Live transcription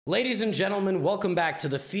Ladies and gentlemen, welcome back to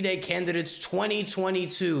the FIDE Candidates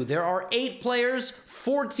 2022. There are 8 players,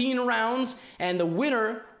 14 rounds, and the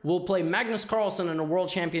winner will play Magnus Carlsen in a World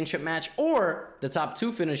Championship match, or the top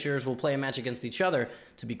 2 finishers will play a match against each other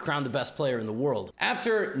to be crowned the best player in the world.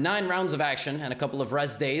 After 9 rounds of action and a couple of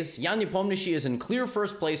rest days, Jan Nepomniachtchi is in clear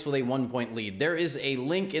first place with a 1-point lead. There is a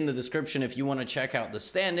link in the description if you want to check out the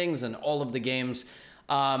standings and all of the games.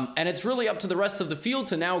 And it's really up to the rest of the field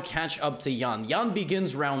to now catch up to Jan. Jan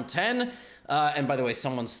begins round 10. And by the way,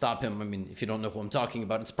 someone stop him. I mean, if you don't know who I'm talking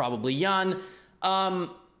about, it's probably Jan. Yeah,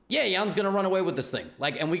 Jan's gonna run away with this thing.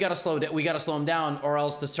 And we gotta slow him down, or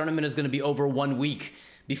else this tournament is gonna be over 1 week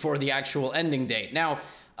before the actual ending date. Now,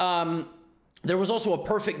 there was also a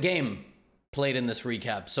perfect game played in this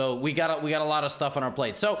recap, so we got a lot of stuff on our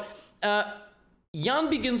plate. So, Jan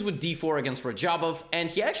begins with d4 against Radjabov, and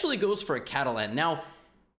he actually goes for a Catalan. Now,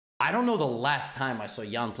 I don't know the last time I saw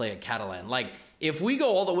Jan play a Catalan. If we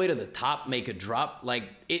go all the way to the top, make a drop,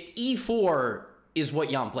 e4 is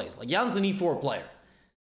what Jan plays. Jan's an e4 player.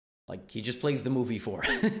 He just plays the move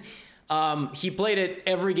e4. He played it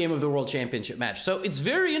every game of the World Championship match. So it's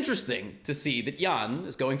very interesting to see that Jan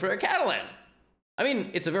is going for a Catalan. I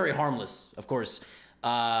mean, it's a very harmless, of course.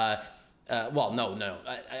 Well, no.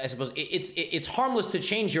 I suppose it's harmless to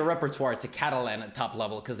change your repertoire to Catalan at top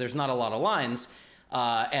level because there's not a lot of lines.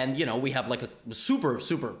 And, you know, we have a super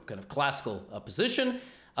kind of classical position,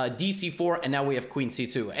 dc4, and now we have queen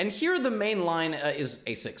c2. And here the main line is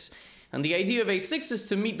a6. And the idea of a6 is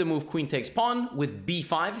to meet the move queen takes pawn with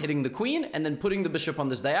b5, hitting the queen, and then putting the bishop on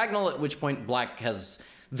this diagonal, at which point black has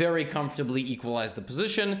very comfortably equalized the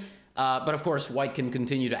position. But of course, white can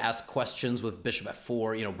continue to ask questions with bishop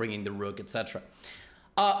f4, you know, bringing the rook, etc.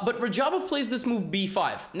 But Radjabov plays this move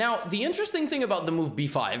b5. Now, the interesting thing about the move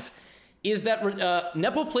b5 is that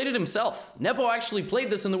Nepo played it himself. Nepo actually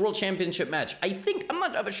played this in the World Championship match. I'm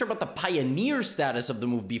not sure about the pioneer status of the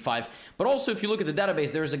move b5, but also if you look at the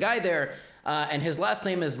database, there's a guy there, and his last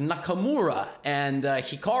name is Nakamura, and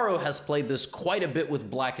HIKARU has played this quite a bit with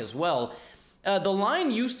black as well. The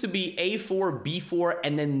line used to be a4, b4,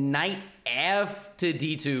 and then knight f to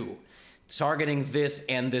d2. Targeting this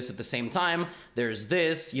and this at the same time. There's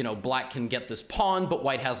this, you know, black can get this pawn, but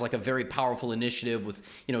white has a very powerful initiative with,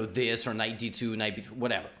 you know, this or knight d2, knight b3,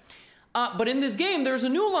 whatever. But in this game, there's a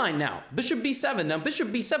new line now, bishop b7. Now, bishop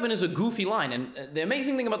b7 is a goofy line, and the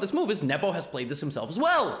amazing thing about this move is Nepo has played this himself as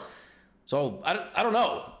well. So, I don't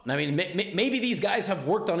know. I mean, maybe these guys have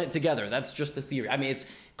worked on it together. That's just a theory. I mean,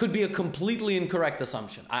 could be a completely incorrect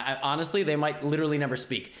assumption. Honestly, they might literally never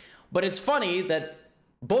speak. But it's funny that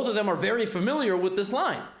both of them are very familiar with this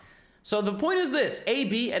line. So the point is this,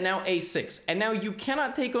 AB and now A6. And now you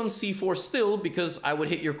cannot take on C4 still because I would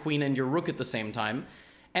hit your queen and your rook at the same time.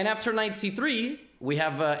 And after knight C3, we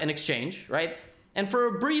have an exchange, right? And for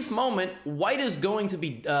a brief moment, white is going to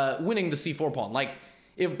be winning the C4 pawn.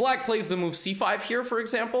 If black plays the move C5 here, for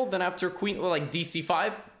example, then after queen,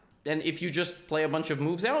 DC5, and if you just play a bunch of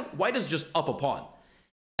moves out, white is just up a pawn.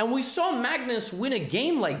 And we saw Magnus win a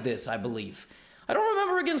game like this, I believe. I don't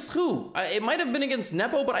remember against who. It might have been against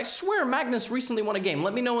Nepo, but I swear Magnus recently won a game.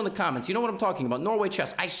 Let me know in the comments. You know what I'm talking about. Norway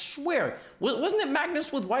chess. I swear. Wasn't it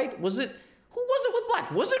Magnus with white? Who was it with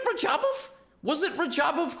black? Was it Radjabov? Was it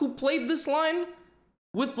Radjabov who played this line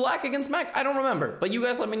with black against Mag? I don't remember, but you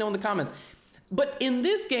guys let me know in the comments. But in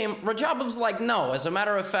this game, Radjabov's like, no, as a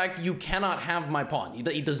matter of fact, you cannot have my pawn.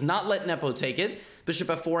 He does not let Nepo take it. Bishop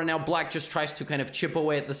f4, and now black just tries to kind of chip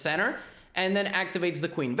away at the center, and then activates the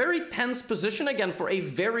queen. Very tense position, again, for a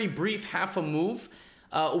very brief half a move.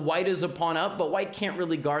 White is a pawn up, but white can't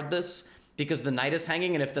really guard this because the knight is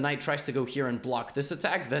hanging, and if the knight tries to go here and block this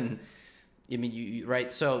attack, then, I mean, right?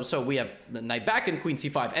 So we have the knight back and queen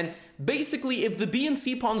c5. And basically, if the b and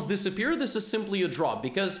c pawns disappear, this is simply a draw,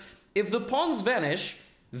 because if the pawns vanish,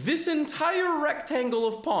 this entire rectangle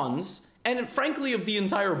of pawns, and frankly of the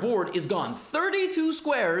entire board, is gone. 32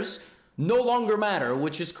 squares no longer matter,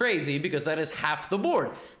 which is crazy because that is half the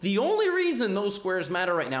board. The only reason those squares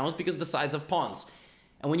matter right now is because of the size of pawns.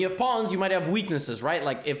 And when you have pawns, you might have weaknesses,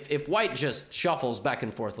 right? If white just shuffles back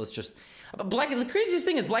and forth, black, the craziest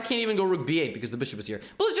thing is black can't even go rook b8 because the bishop is here.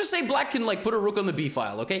 But let's just say black can put a rook on the b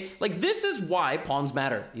file, okay? This is why pawns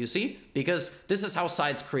matter, you see? Because this is how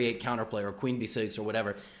sides create counterplay, or queen b6 or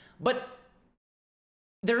whatever. But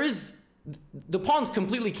the pawns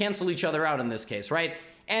completely cancel each other out in this case, right?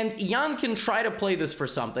 And Jan can try to play this for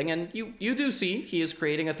something, and you do see he is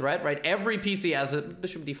creating a threat, right? Every piece he has a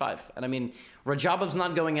bishop d5. And I mean, Radjabov's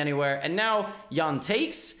not going anywhere. And now Jan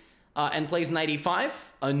takes and plays knight e5.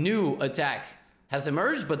 A new attack has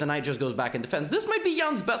emerged, but the knight just goes back in defense. This might be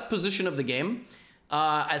Jan's best position of the game.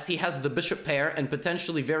 as he has the bishop pair and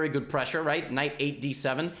potentially very good pressure, right? Knight 8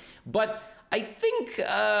 d7. But I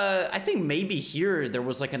think maybe here there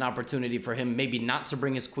was like an opportunity for him maybe not to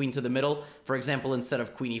bring his queen to the middle. For example, instead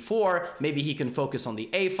of queen e4, maybe he can focus on the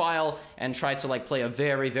a file and try to like play a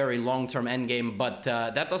very, very long-term endgame. But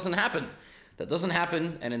that doesn't happen. That doesn't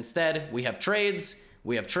happen. And instead, we have trades,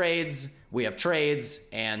 we have trades, we have trades,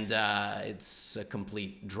 and it's a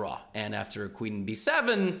complete draw. And after queen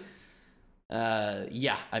b7,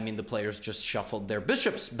 yeah, I mean, the players just shuffled their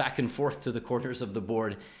bishops back and forth to the corners of the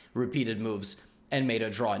board, repeated moves, and made a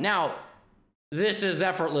draw. Now, this is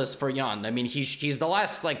effortless for Jan. I mean, he's the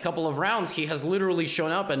last like couple of rounds, he has literally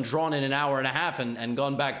shown up and drawn in an hour and a half and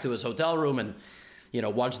gone back to his hotel room and, you know,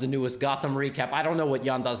 watched the newest Gotham recap. I don't know what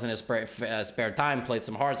Jan does in his spare time, played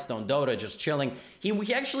some Hearthstone, Dota, just chilling.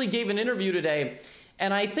 He actually gave an interview today,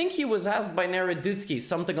 and I think he was asked by Nereditsky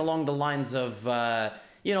something along the lines of,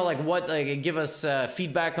 you know, like what, like, give us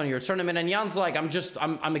feedback on your tournament. And Jan's like,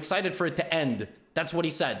 I'm excited for it to end. That's what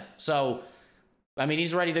he said. So, I mean,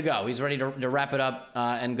 he's ready to go. He's ready to wrap it up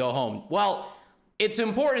and go home. Well, it's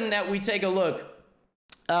important that we take a look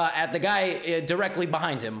at the guy directly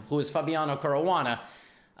behind him, who is Fabiano Caruana,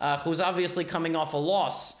 who's obviously coming off a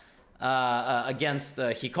loss against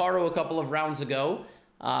Hikaru a couple of rounds ago.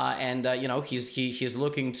 You know, he's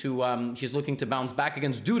looking to bounce back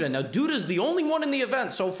against Duda. Now, Duda's the only one in the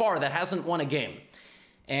event so far that hasn't won a game,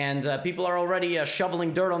 and people are already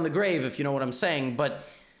shoveling dirt on the grave, if you know what I'm saying. But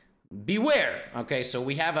beware. Okay, so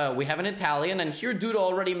we have an Italian, and here Duda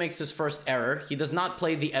already makes his first error. He does not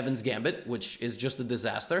play the Evans Gambit, which is just a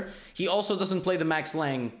disaster. He also doesn't play the Max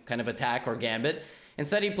Lang kind of attack or gambit.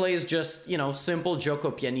 Instead, he plays just, you know, simple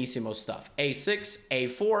gioco pianissimo stuff. A6,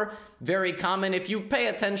 A4, very common. If you pay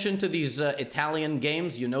attention to these Italian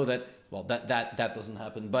games, you know that, well, that doesn't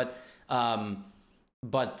happen. But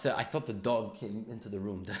I thought the dog came into the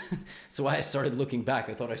room. That's why I started looking back.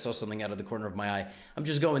 I thought I saw something out of the corner of my eye. I'm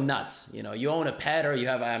just going nuts. You know, you own a pet, or you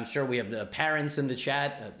have, I'm sure we have the parents in the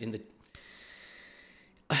chat, in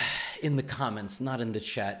the comments, not in the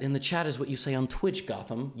chat. In the chat is what you say on Twitch,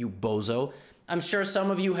 Gotham, you bozo. I'm sure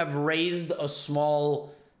some of you have raised a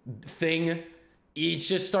small thing. You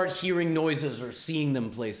just start hearing noises or seeing them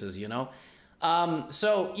places, you know?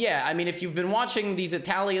 So, yeah, I mean, if you've been watching these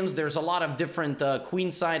Italians, there's a lot of different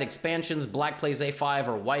queenside expansions. Black plays A5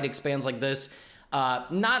 or white expands like this.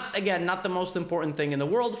 Not the most important thing in the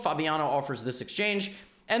world. Fabiano offers this exchange.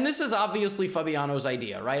 And this is obviously Fabiano's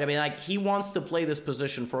idea, right? I mean, like, he wants to play this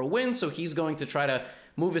position for a win, so he's going to try to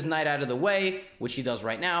move his knight out of the way, which he does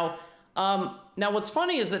right now. Now, what's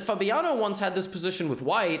funny is that Fabiano once had this position with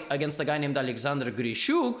white against a guy named Alexander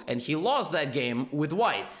Grishuk, and he lost that game with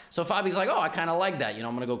white. So Fabi's like, oh, I kind of like that. You know,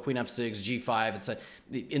 I'm going to go queen f6, g5, it's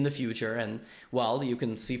in the future. And, well, you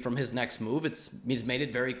can see from his next move, he's made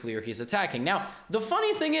it very clear he's attacking. Now, the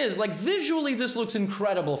funny thing is, like, visually, this looks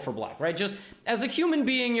incredible for black, right? Just as a human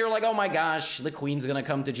being, you're like, oh my gosh, the queen's going to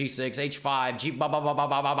come to g6, h5, g ba ba ba ba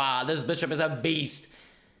ba ba ba. This bishop is a beast.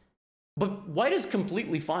 But white is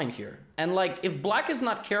completely fine here. And like, if black is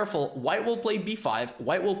not careful, white will play b5,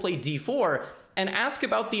 white will play d4, and ask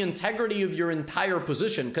about the integrity of your entire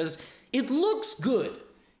position, because it looks good,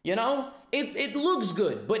 you know? It looks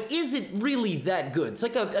good, but is it really that good? It's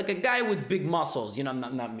like a guy with big muscles, you know,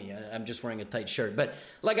 not me, I'm just wearing a tight shirt, but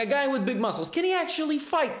like a guy with big muscles. Can he actually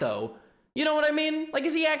fight, though? You know what I mean? Like,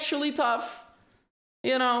 is he actually tough?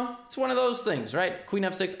 You know, it's one of those things, right? Queen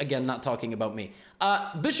f6, again, not talking about me.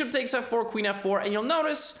 Bishop takes f4, queen f4, and you'll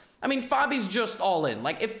notice, I mean, Fabi's just all in.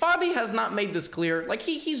 Like, if Fabi has not made this clear, like,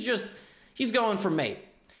 he's going for mate.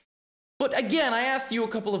 But again, I asked you a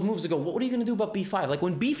couple of moves ago, what are you going to do about b5? Like,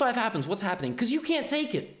 when b5 happens, what's happening? Because you can't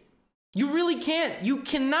take it. You really can't. You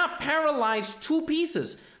cannot paralyze two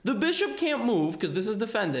pieces. The bishop can't move, because this is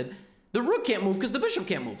defended. The rook can't move, because the bishop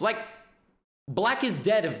can't move. Like, black is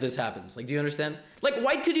dead if this happens. Like, do you understand? Like,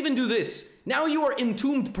 white could even do this. Now you are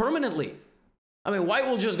entombed permanently. I mean, white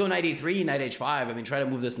will just go knight e3, knight h5. I mean, try to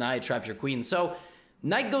move this knight, trap your queen. So,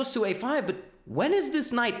 knight goes to a5, but when is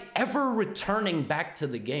this knight ever returning back to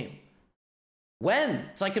the game? When?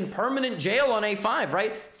 It's like in permanent jail on a5,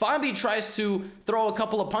 right? Fabi tries to throw a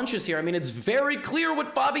couple of punches here. I mean, it's very clear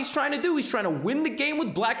what Fabi's trying to do. He's trying to win the game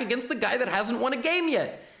with black against the guy that hasn't won a game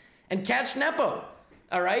yet. And catch Nepo,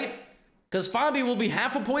 all right? Because Fabi will be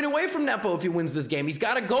half a point away from Nepo if he wins this game. He's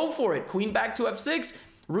got to go for it. Queen back to f6,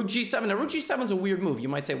 rook g7. Now, rook g7 is a weird move. You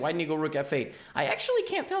might say, why didn't he go rook f8? I actually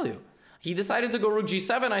can't tell you. He decided to go rook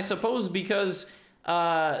g7, I suppose, because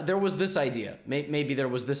there was this idea. Maybe there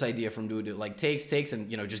was this idea from Duda, like takes, and,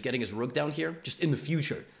 you know, just getting his rook down here, just in the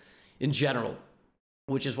future, in general.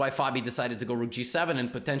 Which is why Fabi decided to go rook g7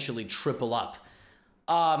 and potentially triple up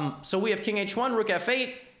So we have king h1, rook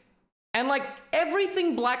f8. And like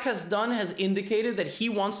everything black has done has indicated that he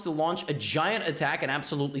wants to launch a giant attack and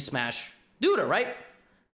absolutely smash Duda, right?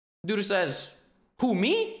 Duda says, who,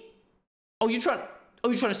 me? Oh, you trying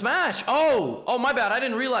to smash? Oh, my bad. I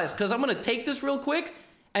didn't realize, because I'm going to take this real quick,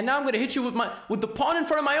 and now I'm going to hit you with the pawn in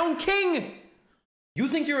front of my own king. You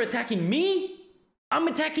think you're attacking me? I'm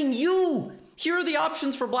attacking you. Here are the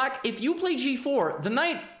options for black. If you play g4, the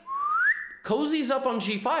knight cozies up on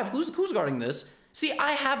g5. Who's guarding this? See,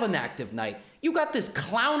 I have an active knight. You got this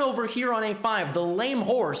clown over here on a5, the lame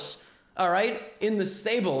horse, all right, in the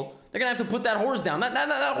stable. They're going to have to put that horse down.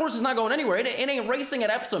 That horse is not going anywhere. It ain't racing at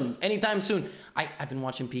Epsom anytime soon. I've been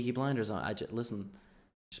watching Peaky Blinders. Listen,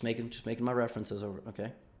 just making my references over,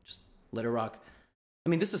 okay? Just let it rock. I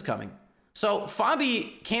mean, this is coming. So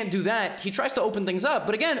Fabi can't do that. He tries to open things up.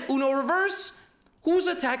 But again, Uno reverse. Who's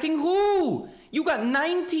attacking who? You got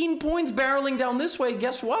 19 points barreling down this way.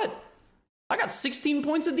 Guess what? I got 16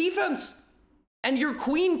 points of defense. And your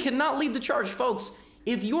queen cannot lead the charge, folks.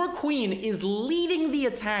 If your queen is leading the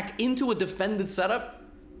attack into a defended setup,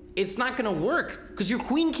 it's not going to work because your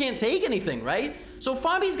queen can't take anything, right? So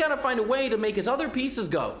Fabi's got to find a way to make his other pieces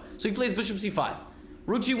go. So he plays bishop c5,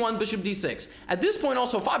 rook g1, bishop d6. At this point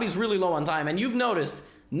also, Fabi's really low on time, and you've noticed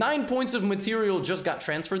 9 points of material just got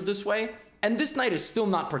transferred this way, and this knight is still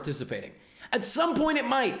not participating. At some point it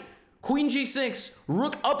might. Queen g6,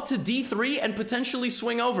 rook up to d3 and potentially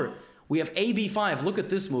swing over. We have a b5. Look at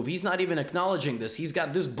this move. He's not even acknowledging this. He's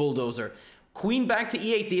got this bulldozer. Queen back to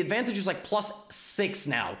e8. The advantage is like +6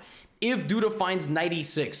 now. If Duda finds knight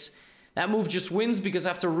e6. That move just wins because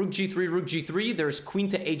after rook g3, there's queen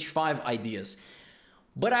to h5 ideas.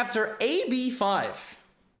 But after a b5,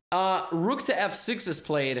 rook to f6 is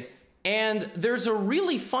played, and there's a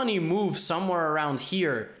really funny move somewhere around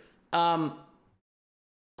here.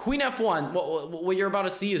 Queen f1, what you're about to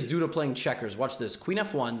see is Duda playing checkers. Watch this. Queen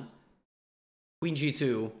f1, queen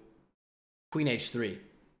g2, queen h3.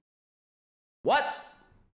 What?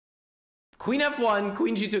 Queen f1,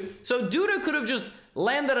 queen g2. So Duda could have just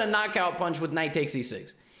landed a knockout punch with knight takes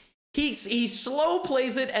e6. He slow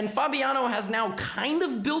plays it, and Fabiano has now kind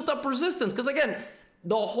of built up resistance. Because again,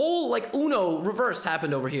 the whole like Uno reverse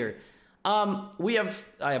happened over here. We have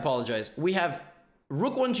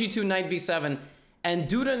rook 1 g2, knight b7, and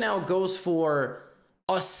Duda now goes for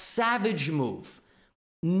a savage move.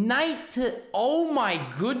 Knight to, oh my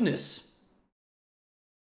goodness.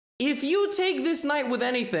 If you take this knight with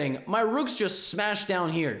anything, my rook's just smashed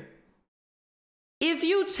down here. If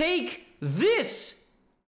you take this,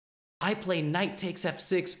 I play knight takes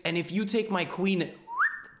f6, and if you take my queen,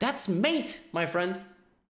 that's mate, my friend.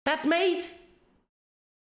 That's mate.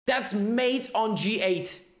 That's mate on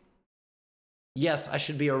g8. Yes, I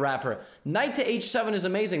should be a rapper. Knight to h7 is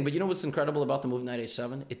amazing, but you know what's incredible about the move knight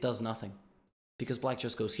h7? It does nothing. Because black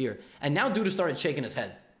just goes here. And now Duda started shaking his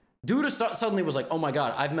head. Duda suddenly was like, oh my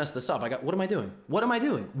god, I've messed this up. What am I doing? What am I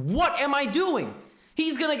doing? What am I doing?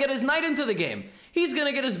 He's gonna get his knight into the game. He's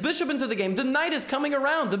gonna get his bishop into the game. The knight is coming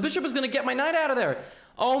around. The bishop is gonna get my knight out of there.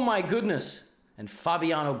 Oh my goodness. And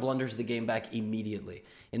Fabiano blunders the game back immediately.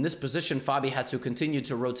 In this position, Fabi had to continue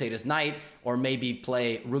to rotate his knight, or maybe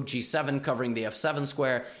play rook g7, covering the f7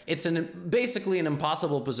 square. It's basically an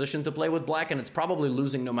impossible position to play with black, and it's probably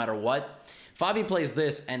losing no matter what. Fabi plays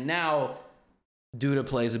this, and now Duda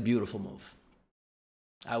plays a beautiful move.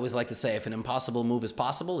 I always like to say, if an impossible move is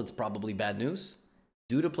possible, it's probably bad news.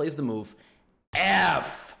 Duda plays the move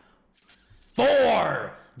f4.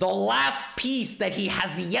 The last piece that he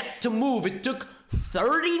has yet to move. It took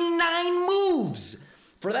 39 moves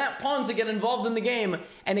for that pawn to get involved in the game,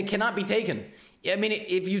 and it cannot be taken. I mean,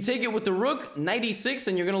 if you take it with the rook, knight e6,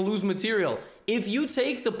 and you're going to lose material. If you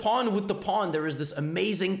take the pawn with the pawn, there is this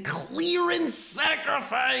amazing clearance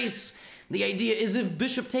sacrifice. The idea is if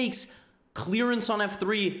bishop takes, clearance on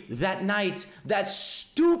f3, that knight, that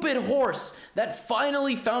stupid horse that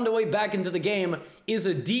finally found a way back into the game is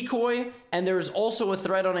a decoy, and there's also a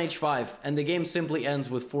threat on h5, and the game simply ends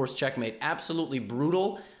with forced checkmate. Absolutely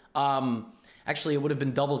brutal. Actually, it would have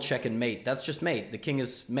been double check and mate. That's just mate. The king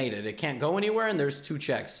is mated. It can't go anywhere, and there's 2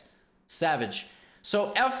 checks. Savage.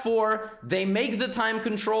 So f4, they make the time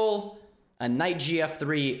control, a knight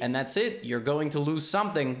gf3, and that's it. You're going to lose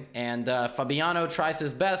something, and Fabiano tries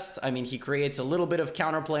his best. I mean, he creates a little bit of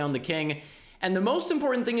counterplay on the king, and the most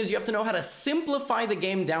important thing is you have to know how to simplify the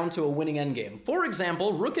game down to a winning endgame. For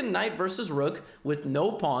example, rook and knight versus rook with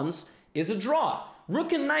no pawns is a draw.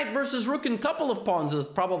 Rook and knight versus rook and couple of pawns is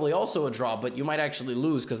probably also a draw, but you might actually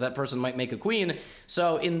lose because that person might make a queen.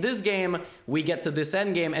 So in this game, we get to this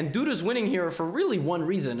endgame, and Duda's winning here for really one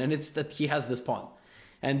reason, and it's that he has this pawn.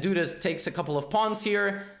 And Duda takes a couple of pawns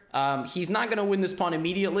here. He's not going to win this pawn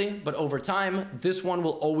immediately, but over time, this one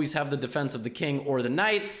will always have the defense of the king or the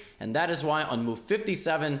knight. And that is why on move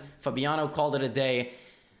 57, Fabiano called it a day.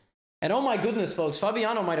 And oh my goodness, folks,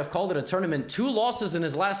 Fabiano might have called it a tournament. 2 losses in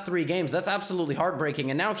his last 3 games. That's absolutely heartbreaking.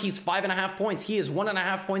 And now he's 5.5 points. He is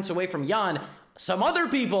 1.5 points away from Jan. Some other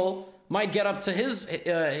people might get up to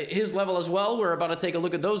his level as well. We're about to take a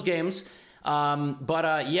look at those games.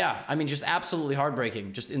 Yeah, I mean, just absolutely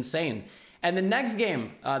heartbreaking. Just insane. And the next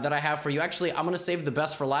game that I have for you, actually, I'm going to save the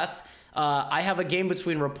best for last. I have a game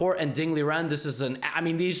between Rapport and Dingley Ren. This is I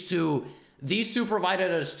mean, these two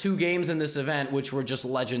provided us 2 games in this event, which were just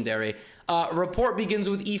legendary. Rapport begins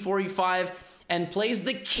with e4, e5, and plays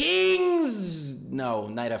the king's... No,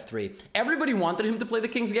 knight f3. Everybody wanted him to play the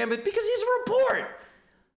king's gambit because he's Rapport.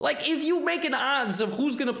 Like, if you make an odds of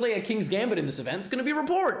who's going to play a king's gambit in this event, it's going to be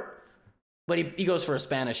Rapport. But he goes for a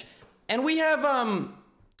Spanish. And we have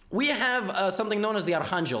something known as the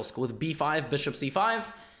Archangelsk with b5, bishop c5.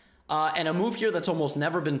 And a move here that's almost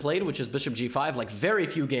never been played, which is bishop g5, like very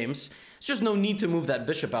few games. There's just no need to move that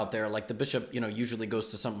bishop out there. Like the bishop, you know, usually goes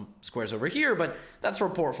to some squares over here, but that's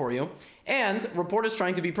Rapport for you. And Rapport is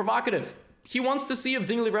trying to be provocative. He wants to see if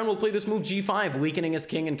Dingley Ren will play this move g5, weakening his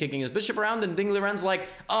king and kicking his bishop around. And Dingley Ren's like,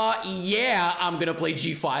 yeah, I'm going to play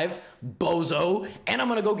g5, bozo, and I'm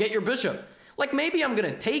going to go get your bishop. Like, maybe I'm going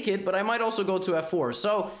to take it, but I might also go to f4.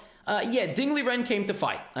 So... yeah, Dingley Ren came to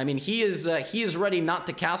fight. I mean, he is ready not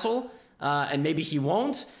to castle, and maybe he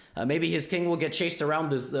won't. Maybe his king will get chased around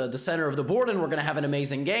the center of the board, and we're going to have an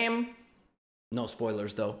amazing game. No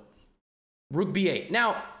spoilers, though. Rook b8.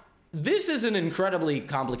 Now, this is an incredibly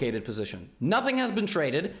complicated position. Nothing has been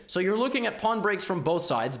traded, so you're looking at pawn breaks from both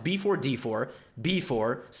sides. b4, d4,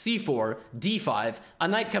 b4, c4, d5, a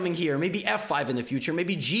knight coming here, maybe f5 in the future,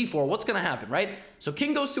 maybe g4. What's going to happen, right? So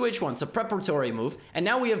king goes to h1. It's a preparatory move, and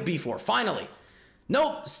now we have b4. Finally.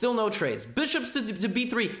 Nope, still no trades. Bishops to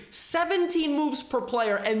b3. 17 moves per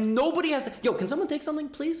player, and nobody has to... Yo, can someone take something,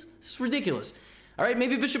 please? This is ridiculous. All right,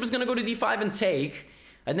 maybe bishop is going to go to d5 and take...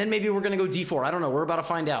 And then maybe we're going to go d4. I don't know. We're about to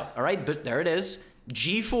find out. All right, but there it is.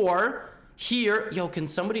 g4 here. Yo, can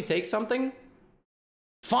somebody take something?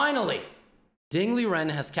 Finally, Dingley Ren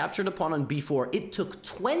has captured a pawn on b4. It took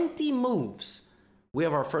 20 moves. We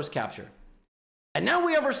have our first capture. And now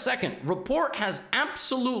we have our second. Rapport has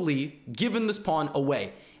absolutely given this pawn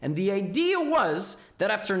away. And the idea was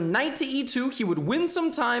that after knight to e2, he would win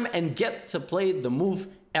some time and get to play the move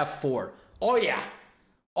f4. Oh, yeah.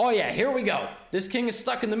 Oh yeah, here we go. This king is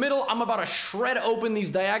stuck in the middle. I'm about to shred open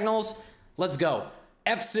these diagonals. Let's go.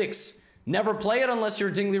 f6. Never play it unless you're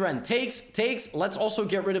Dingley Ren. Takes. Let's also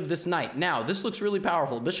get rid of this knight. Now, this looks really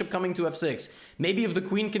powerful. Bishop coming to f6. Maybe if the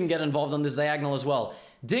queen can get involved on this diagonal as well.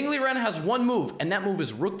 Dingley Ren has one move, and that move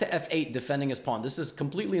is rook to f8, defending his pawn. This is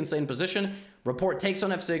completely insane position. Rapport takes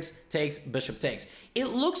on f6, takes, bishop takes. It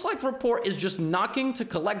looks like Rapport is just knocking to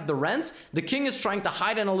collect the rent. The king is trying to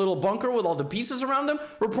hide in a little bunker with all the pieces around him.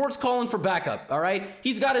 Rapport's calling for backup, all right?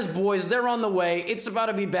 He's got his boys. They're on the way. It's about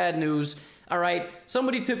to be bad news, all right?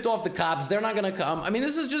 Somebody tipped off the cops. They're not going to come. I mean,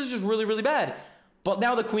 this is just really, really bad. But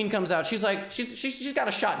now the queen comes out. She's like, she's got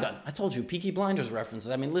a shotgun. I told you, Peaky Blinders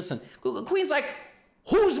references. I mean, listen, the queen's like,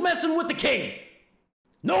 who's messing with the king?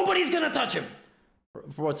 Nobody's going to touch him.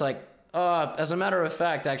 Rapport's like, as a matter of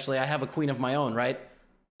fact, actually, I have a queen of my own, right?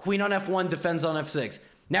 Queen on f1, defends on f6.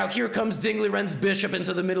 Now here comes Dingley Ren's bishop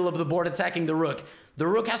into the middle of the board, attacking the rook. The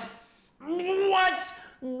rook has... What?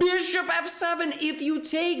 Bishop f7. If you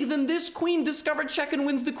take, then this queen discovered check and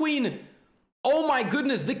wins the queen. Oh my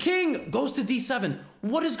goodness. The king goes to d7.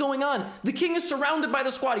 What is going on? The king is surrounded by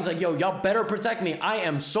the squad. He's like, yo, y'all better protect me. I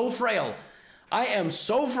am so frail. I am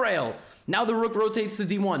so frail. Now the rook rotates to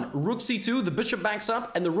d1. Rook c2, the bishop backs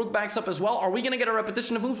up, and the rook backs up as well. Are we going to get a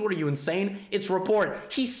repetition of moves? What are you, insane? It's Rapport.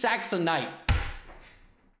 He sacks a knight.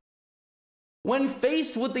 When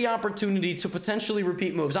faced with the opportunity to potentially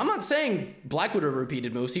repeat moves, I'm not saying Black would have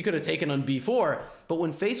repeated moves. He could have taken on b4. But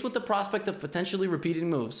when faced with the prospect of potentially repeating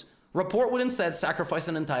moves, Rapport would instead sacrifice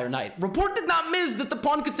an entire knight. Rapport did not miss that the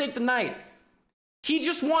pawn could take the knight. He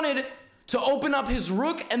just wanted to open up his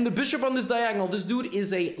rook and the bishop on this diagonal. This dude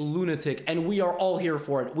is a lunatic, and we are all here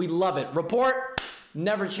for it. We love it. Rapport,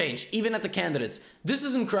 never change, even at the candidates. This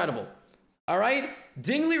is incredible. All right?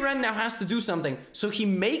 Dingley Ren now has to do something, so he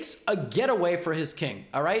makes a getaway for his king.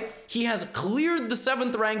 All right? He has cleared the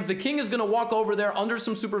 7th rank. The king is going to walk over there under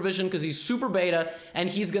some supervision because he's super beta, and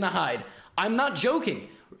he's going to hide. I'm not joking.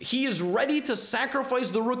 He is ready to sacrifice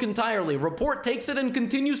the rook entirely. Rapport takes it and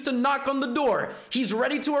continues to knock on the door. He's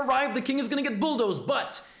ready to arrive. The king is going to get bulldozed,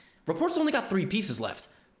 but Rapport's only got 3 pieces left,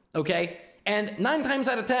 okay? And 9 times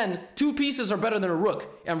out of 10, 2 pieces are better than a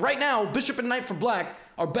rook. And right now, bishop and knight for black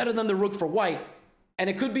are better than the rook for white. And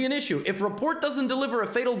it could be an issue. If Report doesn't deliver a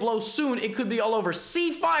fatal blow soon, it could be all over.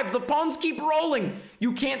 C5, the pawns keep rolling.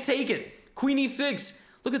 You can't take it. Queen e6.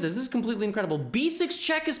 Look at this. This is completely incredible. b6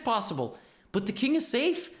 check is possible. But the king is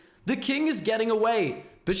safe. The king is getting away.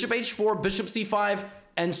 Bishop h4, bishop c5.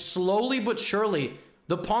 And slowly but surely,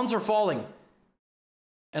 the pawns are falling.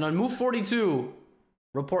 And on move 42,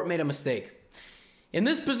 Report made a mistake. In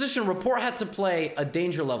this position, Report had to play a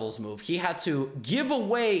danger levels move. He had to give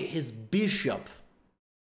away his bishop,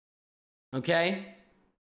 okay,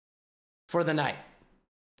 for the knight,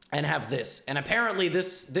 and have this. And apparently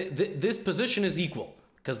this position is equal,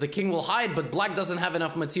 because the king will hide, but black doesn't have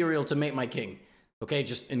enough material to mate my king. Okay,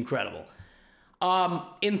 just incredible.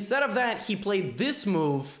 Instead of that, he played this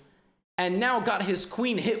move, and now got his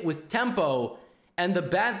queen hit with tempo. And the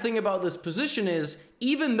bad thing about this position is,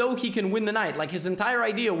 even though he can win the knight, like his entire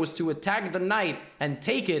idea was to attack the knight and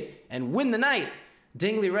take it and win the knight,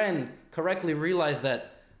 Ding Liren correctly realized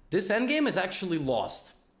that this endgame is actually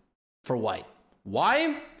lost for white.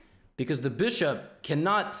 Why? Because the bishop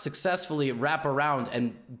cannot successfully wrap around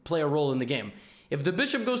and play a role in the game. If the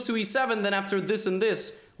bishop goes to e7, then after this and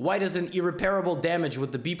this, white is in irreparable damage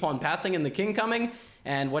with the b-pawn passing and the king coming.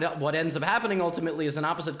 And what ends up happening ultimately is an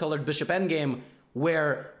opposite colored bishop endgame,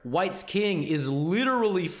 where white's king is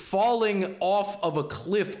literally falling off of a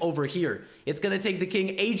cliff over here. It's going to take the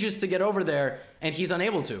king ages to get over there, and he's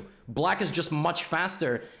unable to. Black is just much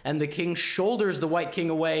faster, and the king shoulders the white king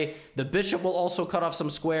away. The bishop will also cut off some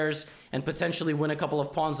squares and potentially win a couple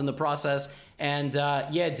of pawns in the process. And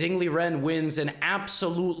yeah, Ding Liren wins an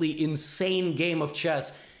absolutely insane game of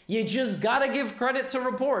chess. You just gotta give credit to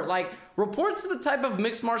Report. Like, Report's the type of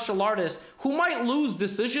mixed martial artist who might lose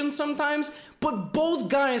decisions sometimes, but both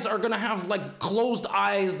guys are gonna have, like, closed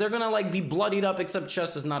eyes. They're gonna, like, be bloodied up, except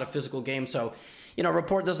chess is not a physical game, so, you know,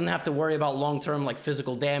 Report doesn't have to worry about long-term, like,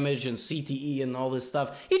 physical damage and CTE and all this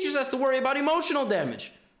stuff. He just has to worry about emotional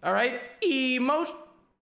damage, all right? Yeah,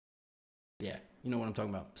 you know what I'm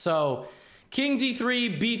talking about. So, King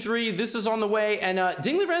d3, b3, this is on the way, and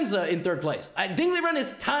Ding Liren's in third place. Ding Liren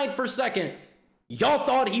is tied for second. Y'all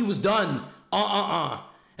thought he was done.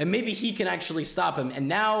 And maybe he can actually stop him. And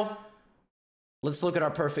now, let's look at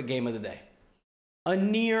our perfect game of the day. A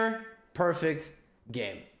near perfect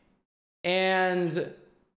game. And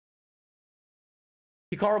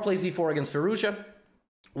Hikaru plays e4 against Firouzja.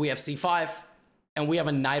 We have c5, and we have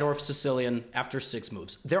a Najdorf Sicilian after 6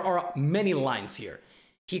 moves. There are many lines here.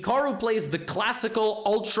 Hikaru plays the classical,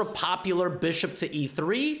 ultra-popular bishop to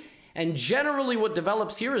e3, and generally what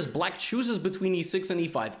develops here is black chooses between e6 and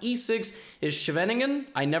e5. e6 is Scheveningen.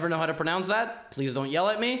 I never know how to pronounce that. Please don't yell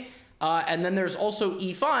at me. And then there's also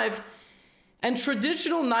e5, and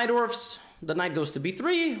traditional Najdorfs, the knight goes to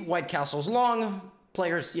b3, white castles long,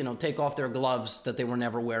 players, you know, take off their gloves that they were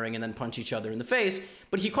never wearing and then punch each other in the face.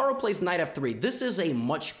 But Hikaru plays knight f3. This is a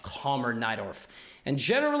much calmer Najdorf. And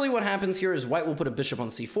generally what happens here is white will put a bishop on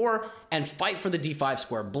c4 and fight for the d5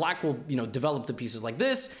 square. Black will, you know, develop the pieces like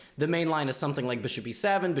this. The main line is something like bishop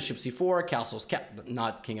e7, bishop c4, castles,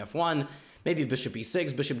 not king f1, maybe bishop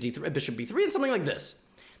e6, bishop d3, bishop b3, and something like this.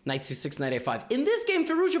 Knight c6, knight a5. In this game,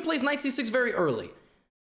 Firouzja plays knight c6 very early.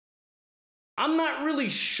 I'm not really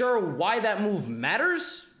sure why that move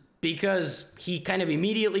matters, because he kind of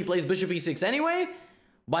immediately plays bishop e6 anyway.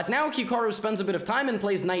 But now Hikaru spends a bit of time and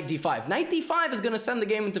plays knight d5. Knight d5 is going to send the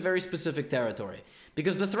game into very specific territory,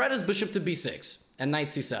 because the threat is bishop to b6 and knight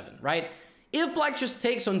c7, right? If black just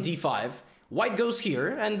takes on d5, white goes here,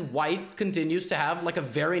 and white continues to have like a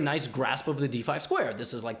very nice grasp of the d5 square.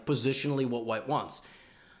 This is like positionally what white wants,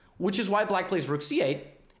 which is why black plays rook c8,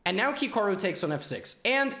 and now Hikaru takes on f6.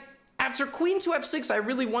 And after queen to f6, I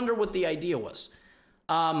really wonder what the idea was.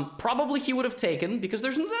 Probably he would have taken, because I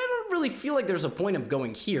don't really feel like there's a point of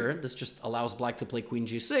going here. This just allows black to play queen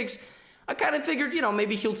g6. I kind of figured, you know,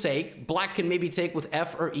 maybe he'll take. Black can maybe take with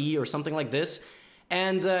f or e or something like this.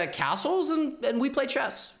 And castles, and we play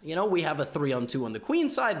chess. You know, we have a 3-on-2 on the queen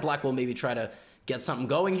side. Black will maybe try to get something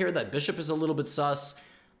going here. That bishop is a little bit sus.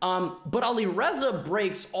 But Alireza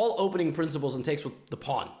breaks all opening principles and takes with the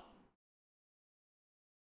pawn.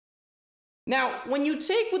 Now, when you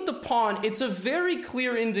take with the pawn, it's a very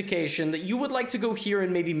clear indication that you would like to go here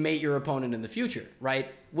and maybe mate your opponent in the future,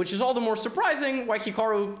 right? Which is all the more surprising why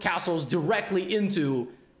Hikaru castles directly into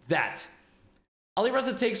that.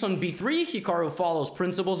 Alireza takes on b3. Hikaru follows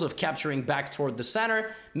principles of capturing back toward the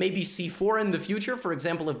center. Maybe c4 in the future. For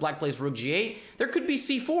example, if black plays rook g8, there could be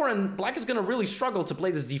c4, and black is going to really struggle to play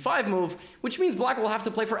this d5 move, which means black will have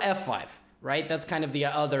to play for f5, right? That's kind of the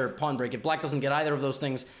other pawn break. If black doesn't get either of those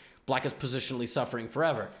things, black is positionally suffering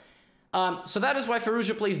forever. So that is why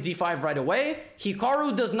Firouzja plays d5 right away.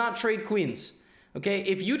 Hikaru does not trade queens. Okay,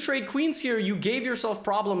 if you trade queens here, you gave yourself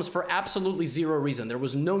problems for absolutely zero reason. There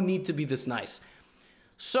was no need to be this nice.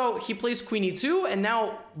 So he plays queen e2, and now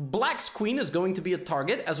black's queen is going to be a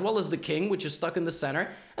target, as well as the king, which is stuck in the center.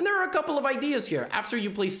 And there are a couple of ideas here. After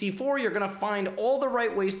you play c4, you're going to find all the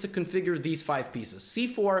right ways to configure these 5 pieces.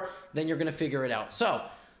 c4, then you're going to figure it out. So,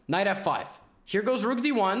 knight f5. Here goes rook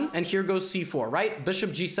d1, and here goes c4, right?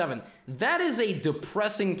 Bishop g7. That is a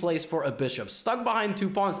depressing place for a bishop, stuck behind 2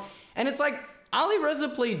 pawns. And it's like, Ali Reza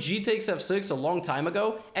played g takes f6 a long time ago,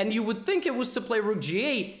 and you would think it was to play rook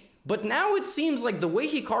g8, but now it seems like the way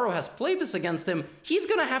Hikaru has played this against him, he's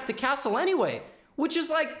gonna have to castle anyway, which is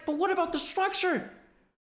like, but what about the structure?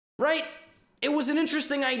 Right? It was an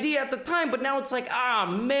interesting idea at the time, but now it's like, ah,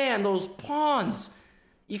 man, those pawns.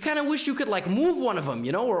 You kind of wish you could like move one of them,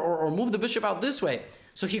 you know, or move the bishop out this way.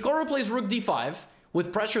 So Hikaru plays rook d5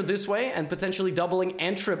 with pressure this way and potentially doubling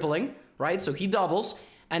and tripling, right? So he doubles.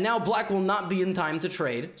 And now black will not be in time to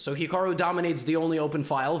trade. So Hikaru dominates the only open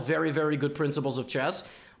file. Very, very good principles of chess.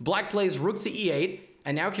 Black plays rook to e8.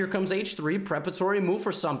 And now here comes h3, preparatory move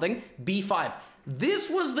for something, b5. This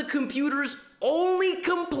was the computer's only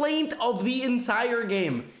complaint of the entire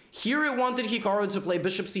game. Here it wanted Hikaru to play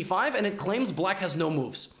bishop c5, and it claims black has no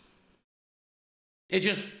moves. It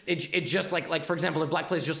just like for example, if black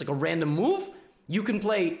plays just like a random move, you can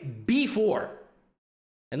play b4.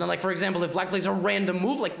 And then, like, for example, if black plays a random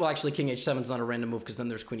move, like, well, actually, king h7 is not a random move because then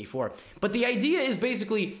there's queen e4. But the idea is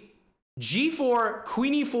basically g4,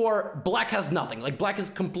 queen e4, black has nothing. Like, black is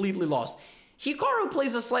completely lost. Hikaru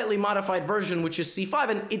plays a slightly modified version, which is c5,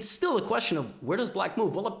 and it's still a question of where does black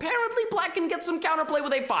move? Well, apparently, black can get some counterplay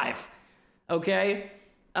with a5. Okay?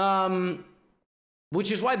 Which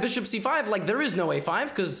is why bishop c5, like, there is no a5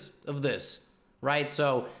 because of this. Right?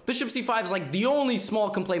 So bishop c5 is like the only small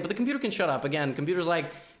complaint, but the computer can shut up. Again, computer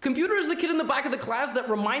is the kid in the back of the class that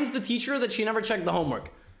reminds the teacher that she never checked the homework.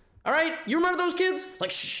 All right? You remember those kids? Like,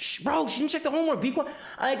 shh, bro, she didn't check the homework. Be quiet.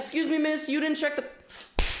 Excuse me, miss, you didn't check the...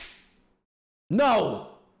 No.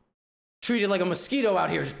 Treated like a mosquito out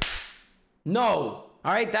here. No.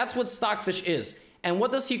 All right? That's what Stockfish is. And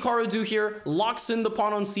what does Hikaru do here? Locks in the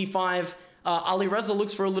pawn on c5. Ali Reza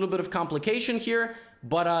looks for a little bit of complication here.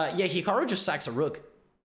 But, yeah, Hikaru just sacks a rook.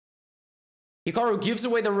 Hikaru gives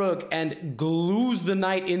away the rook and glues the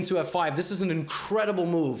knight into f5. This is an incredible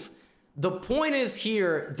move. The point is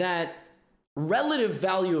here that relative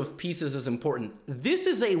value of pieces is important. This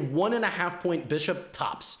is a 1.5 point bishop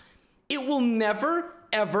tops. It will never,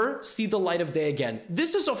 ever see the light of day again.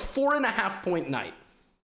 This is a 4.5 point knight.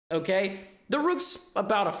 Okay? The rook's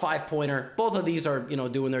about a 5-pointer. Both of these are, you know,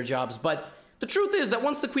 doing their jobs, but... The truth is that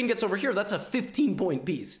once the queen gets over here, that's a 15-point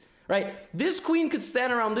piece, right? This queen could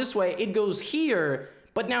stand around this way. It goes here,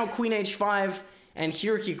 but now queen h5, and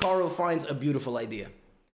here Hikaru finds a beautiful idea.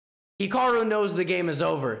 Hikaru knows the game is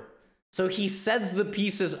over, so he sets the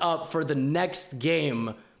pieces up for the next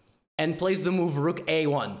game and plays the move rook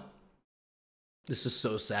a1. This is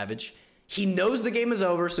so savage. He knows the game is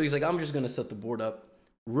over, so he's like, I'm just going to set the board up.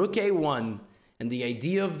 Rook a1. And the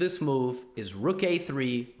idea of this move is rook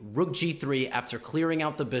a3, rook g3 after clearing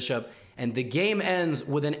out the bishop. And the game ends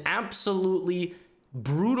with an absolutely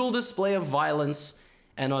brutal display of violence.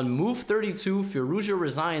 And on move 32, Firouzja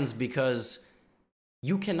resigns because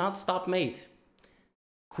you cannot stop mate.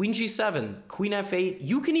 Queen g7, queen f8.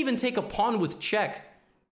 You can even take a pawn with check.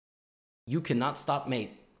 You cannot stop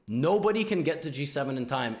mate. Nobody can get to g7 in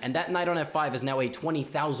time. And that knight on f5 is now a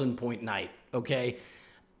 20,000 point knight, okay?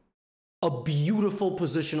 A beautiful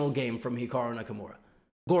positional game from Hikaru Nakamura.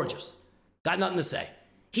 Gorgeous. Got nothing to say.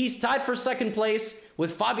 He's tied for second place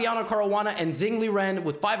with Fabiano Caruana and Ding Liren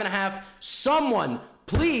with 5.5. Someone,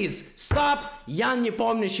 please stop Yan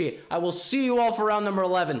Nepomniachtchi. I will see you all for round number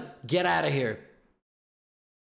 11. Get out of here.